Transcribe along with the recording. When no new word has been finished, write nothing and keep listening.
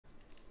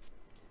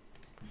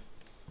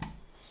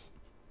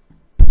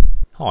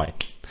Hi,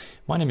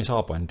 my name is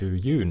Aapo, and do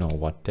you know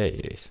what day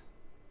it is?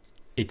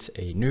 It's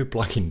a new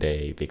plugin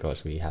day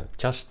because we have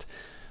just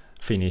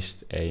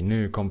finished a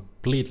new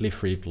completely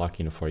free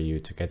plugin for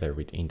you together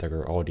with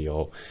Integer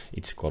Audio.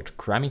 It's called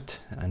Cramit,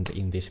 and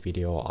in this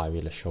video I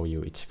will show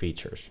you its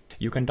features.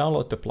 You can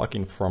download the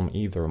plugin from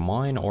either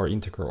mine or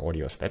Integer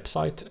Audio's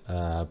website,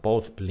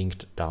 both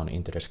linked down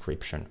in the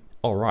description.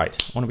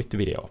 Alright, on with the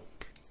video.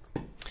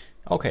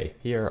 Okay,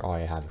 here I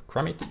have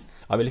Cramit.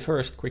 I will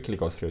first quickly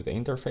go through the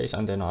interface,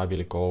 and then I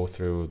will go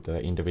through the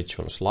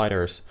individual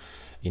sliders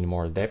in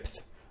more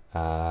depth,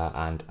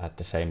 and at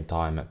the same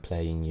time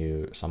playing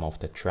you some of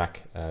the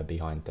track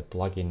behind the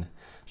plugin,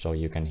 so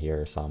you can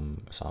hear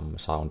some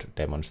sound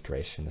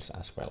demonstrations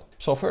as well.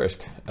 So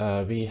first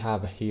we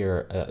have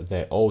here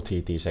the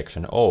OTT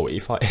section. Oh,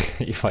 if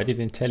I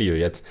didn't tell you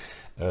yet,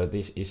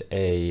 this is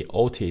a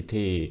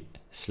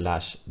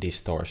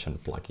OTT/distortion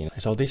plugin.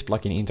 So this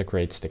plugin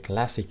integrates the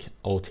classic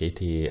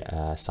OTT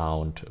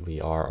sound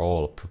we are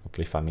all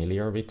probably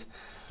familiar with,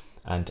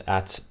 and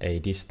adds a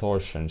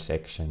distortion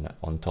section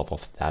on top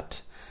of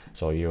that.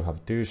 So you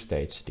have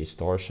two-stage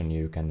distortion.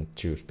 You can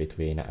choose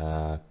between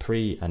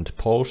pre and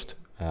post.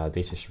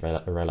 This is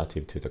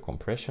relative to the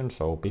compression.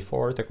 So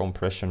before the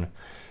compression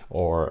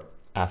or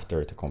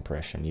after the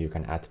compression, you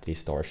can add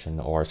distortion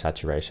or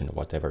saturation,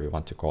 whatever you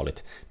want to call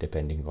it,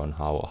 depending on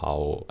how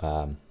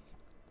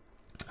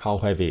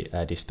heavy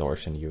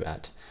distortion you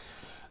add.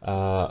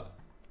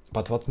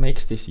 But what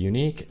makes this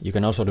unique, you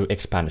can also do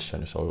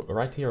expansion. So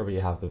right here we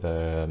have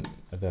the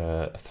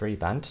three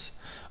bands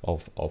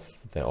of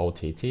the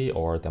OTT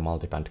or the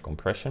multiband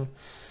compression.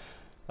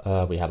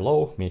 We have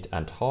low, mid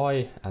and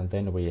high, and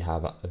then we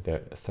have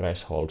the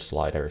threshold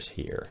sliders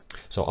here.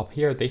 So up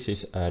here, this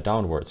is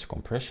downwards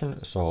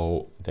compression,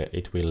 so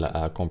it will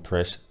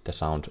compress the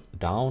sound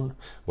down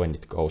when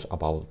it goes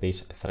above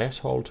this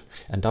threshold.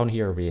 And down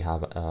here we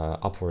have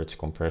upwards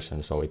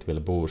compression, so it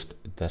will boost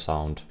the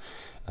sound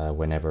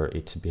whenever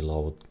it's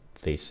below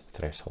this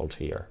threshold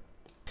here.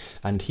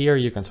 And here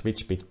you can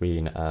switch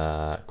between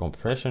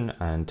compression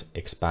and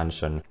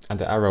expansion, and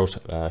the arrows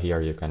here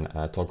you can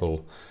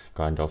toggle,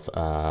 kind of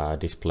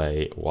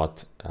display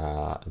what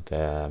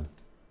the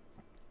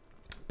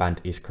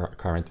band is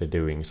currently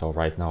doing. So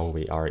right now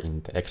we are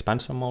in the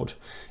expansion mode.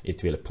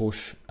 It will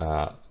push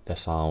the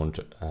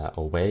sound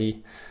away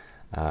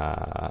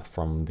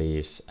from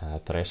these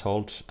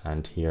thresholds,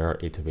 and here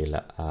it will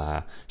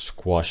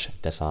squash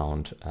the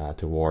sound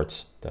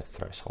towards the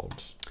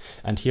thresholds.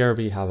 And here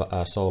we have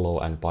a solo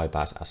and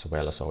bypass as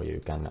well, so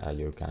you can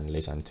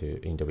listen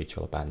to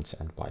individual bands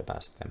and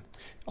bypass them.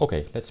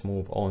 Okay, let's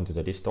move on to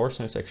the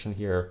distortion section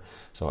here.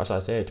 So as I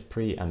said,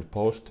 pre and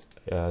post,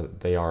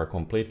 they are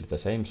completely the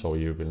same, so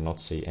you will not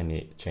see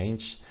any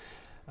change.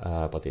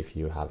 But if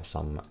you have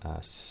some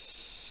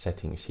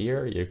settings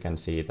here, you can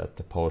see that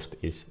the post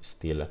is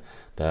still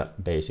the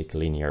basic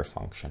linear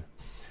function.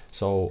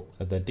 So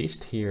the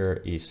dist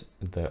here is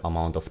the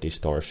amount of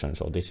distortion.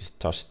 So this is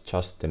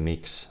just the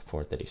mix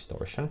for the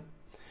distortion.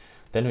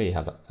 Then we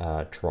have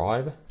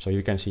drive. So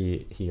you can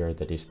see here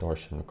the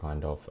distortion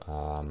kind of,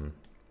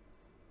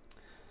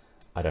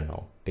 I don't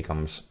know,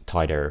 becomes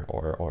tighter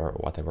or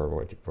whatever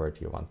word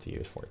you want to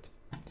use for it.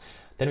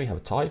 Then we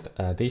have type.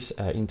 This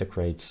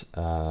integrates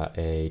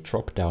a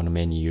drop-down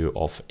menu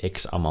of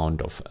X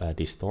amount of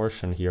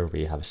distortion. Here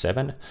we have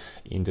 7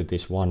 into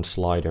this one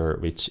slider,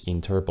 which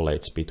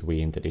interpolates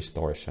between the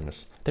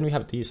distortions. Then we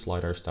have these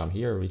sliders down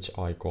here, which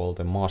I call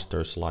the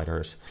master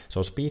sliders.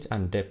 So speed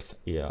and depth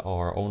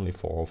are only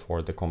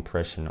for the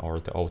compression or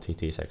the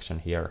OTT section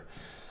here.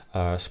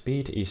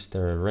 Speed is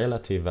the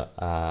relative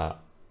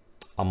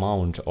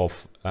amount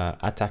of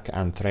attack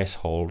and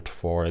threshold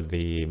for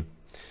the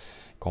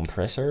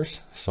compressors.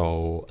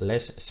 So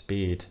less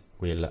speed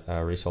will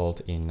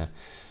result in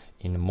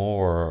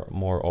more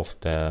of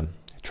the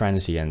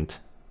transient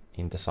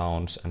in the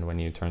sounds, and when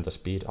you turn the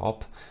speed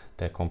up,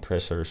 the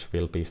compressors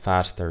will be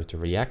faster to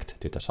react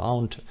to the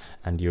sound,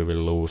 and you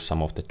will lose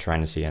some of the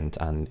transient,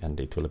 and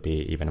it will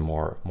be even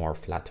more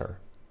flatter.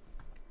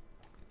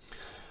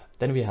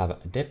 Then we have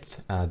depth.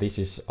 This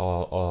is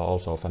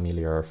also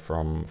familiar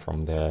from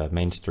the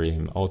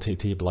mainstream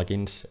OTT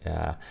plugins.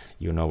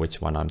 You know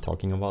which one I'm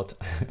talking about.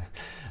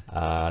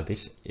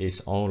 This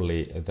is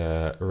only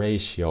the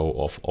ratio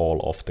of all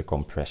of the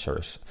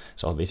compressors.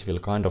 So this will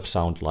kind of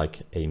sound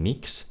like a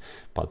mix,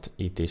 but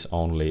it is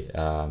only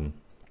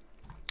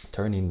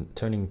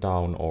turning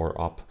down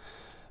or up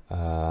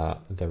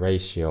the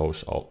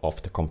ratios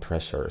of the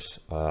compressors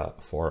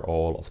for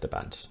all of the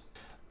bands.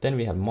 Then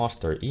we have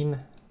master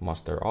in,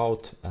 master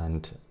out,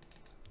 and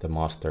the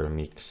master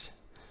mix.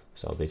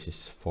 So this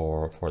is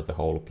for the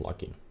whole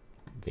plugin,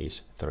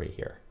 these three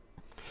here.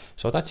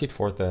 So that's it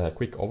for the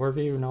quick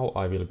overview. Now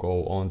I will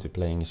go on to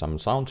playing some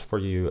sounds for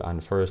you,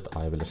 and first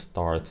I will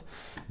start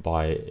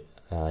by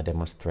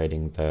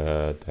demonstrating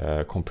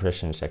the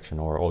compression section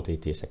or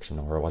OTT section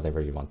or whatever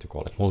you want to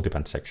call it,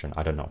 multiband section,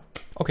 I don't know.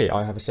 Okay,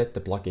 I have set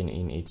the plugin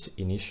in its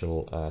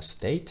initial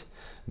state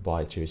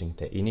by choosing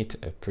the init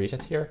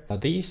preset here.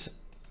 These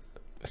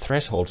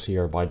thresholds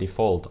here by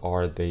default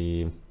are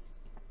the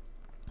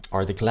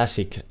are the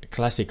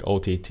classic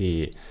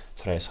OTT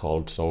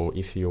threshold. So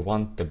if you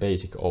want the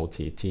basic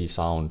OTT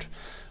sound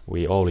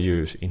we all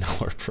use in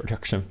our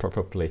production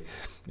probably,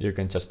 you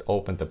can just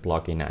open the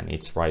plugin and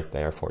it's right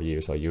there for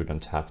you, so you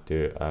don't have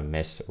to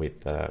mess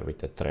with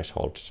the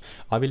thresholds.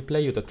 I will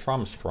play you the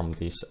drums from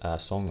this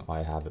song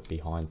I have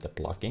behind the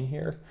plugin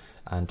here,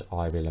 and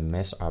I will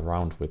mess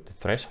around with the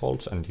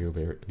thresholds, and you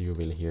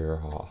will hear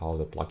how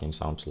the plugin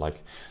sounds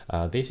like.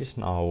 This is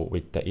now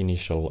with the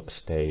initial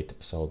state,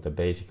 so the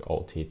basic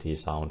OTT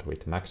sound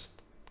with max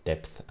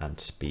depth and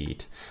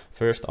speed.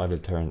 First I will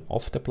turn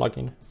off the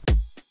plugin.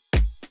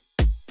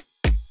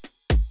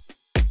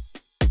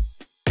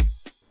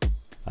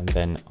 And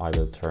then I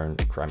will turn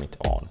Cramit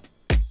on.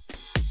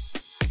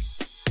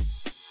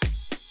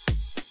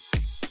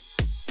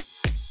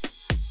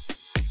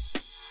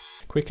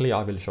 Quickly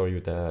I will show you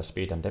the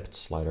speed and depth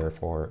slider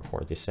for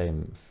the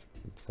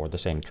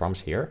same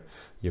drums here.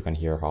 You can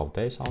hear how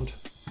they sound.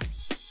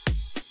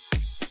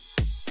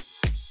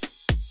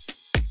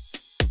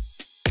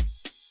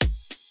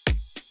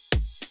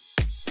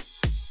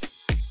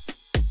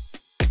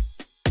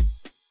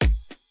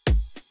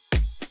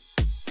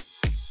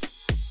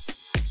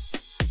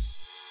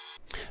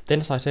 Then,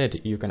 as I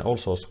said, you can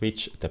also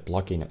switch the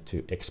plugin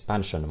to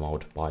expansion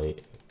mode by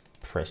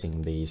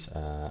pressing these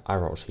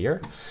arrows here.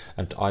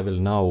 And I will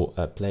now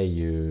play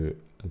you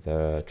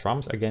the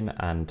drums again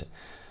and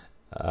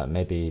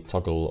maybe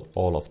toggle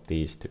all of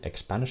these to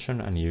expansion,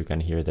 and you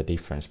can hear the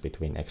difference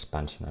between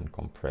expansion and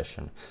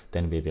compression.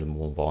 Then we will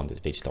move on to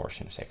the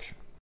distortion section.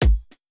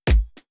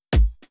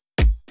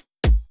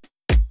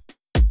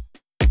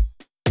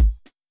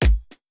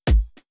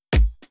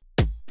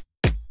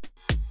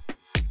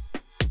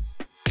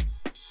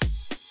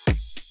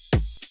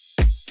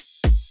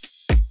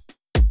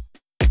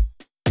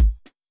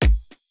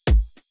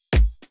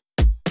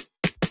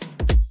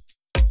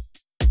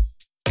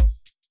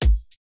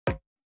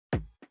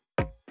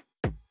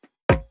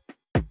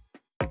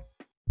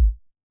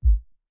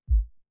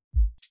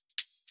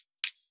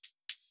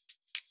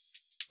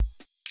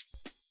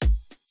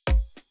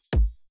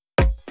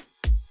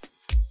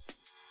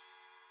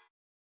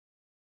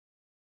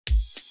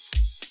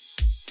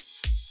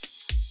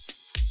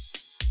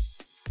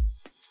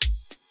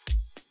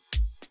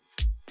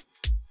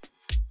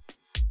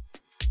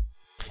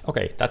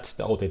 Okay, that's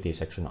the OTT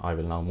section. I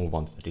will now move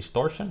on to the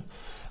distortion.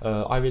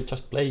 I will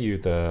just play you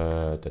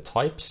the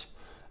types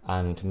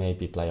and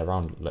maybe play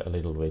around a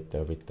little with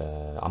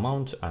the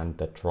amount and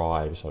the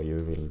drive, so you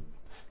will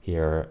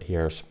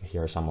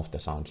hear some of the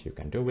sounds you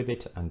can do with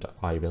it. And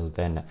I will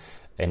then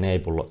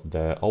enable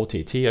the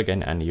OTT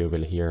again, and you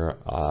will hear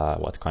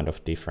what kind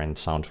of different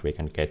sounds we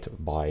can get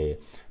by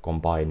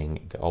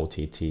combining the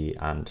OTT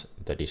and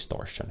the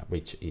distortion,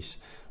 which is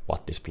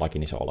what this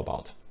plugin is all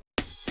about.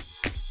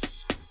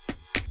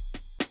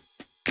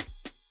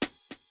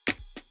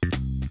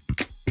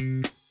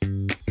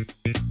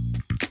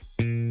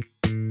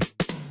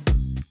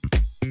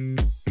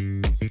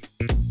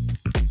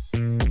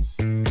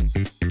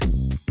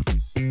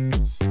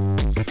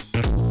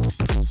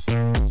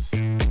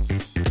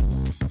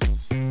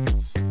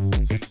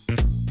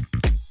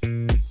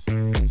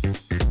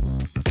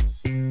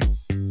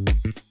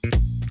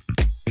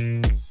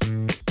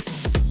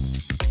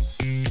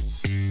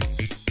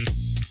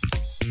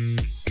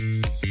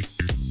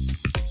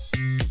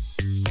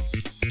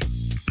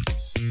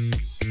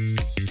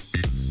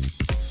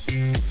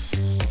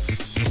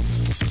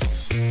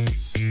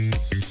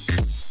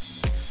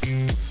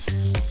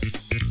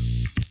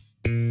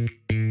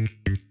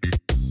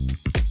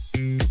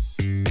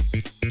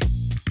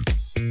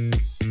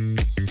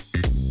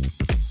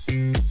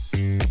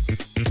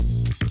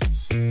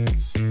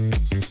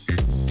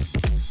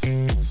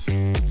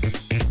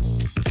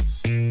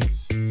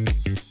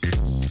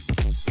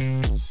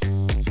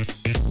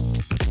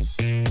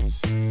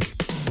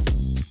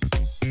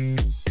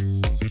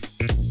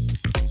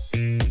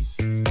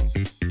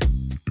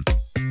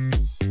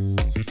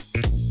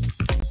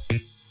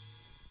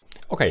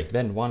 Okay,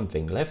 then one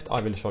thing left. I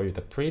will show you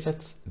the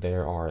presets.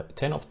 There are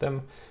 10 of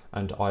them,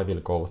 and I will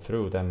go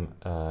through them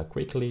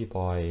quickly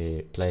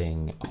by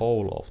playing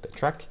whole of the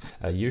track.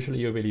 Usually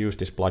you will use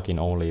this plugin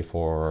only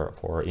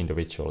for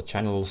individual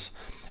channels,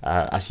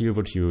 as you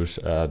would use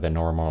the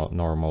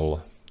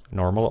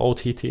normal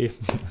OTT.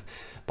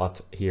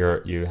 But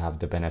here you have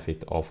the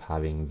benefit of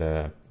having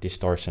the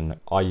distortion.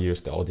 I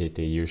use the OTT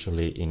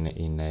usually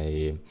in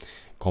a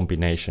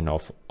combination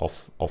of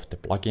the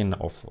plugin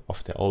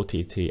of the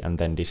OTT and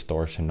then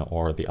distortion,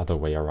 or the other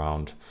way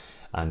around.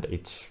 And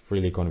it's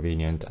really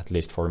convenient, at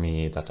least for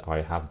me, that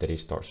I have the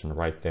distortion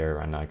right there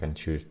and I can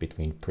choose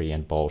between pre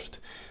and post,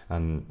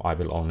 and I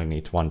will only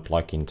need one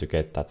plugin to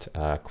get that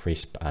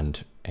crisp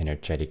and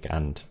energetic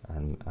and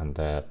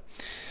the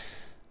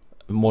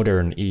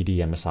modern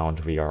EDM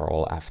sound we are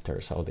all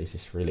after. So this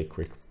is really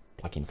quick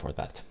plugin for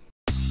that.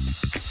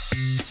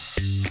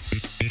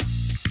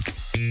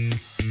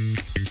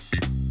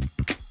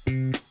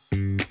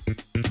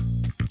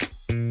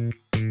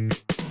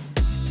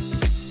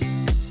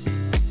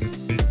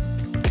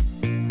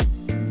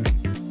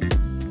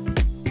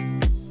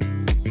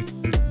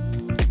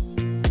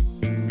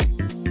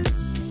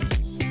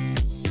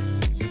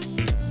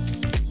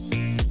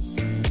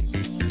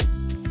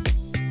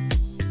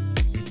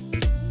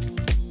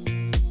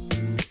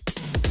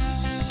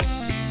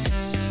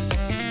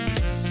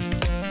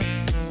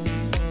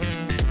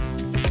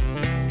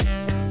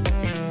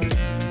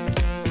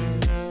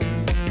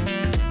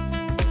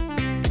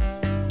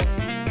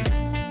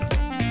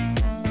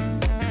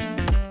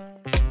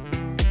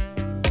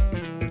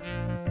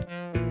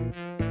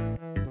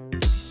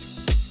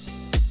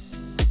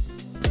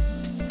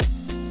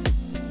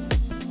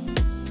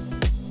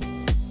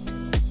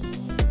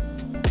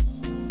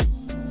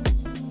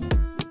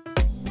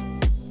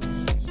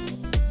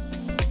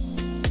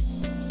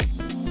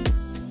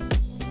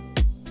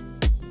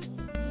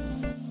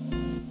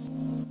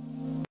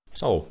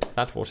 So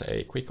that was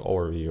a quick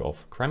overview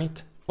of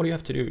Cramit. All you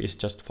have to do is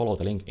just follow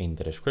the link in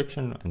the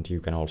description and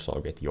you can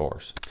also get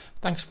yours.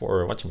 Thanks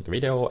for watching the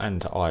video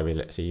and I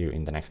will see you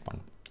in the next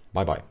one.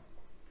 Bye bye.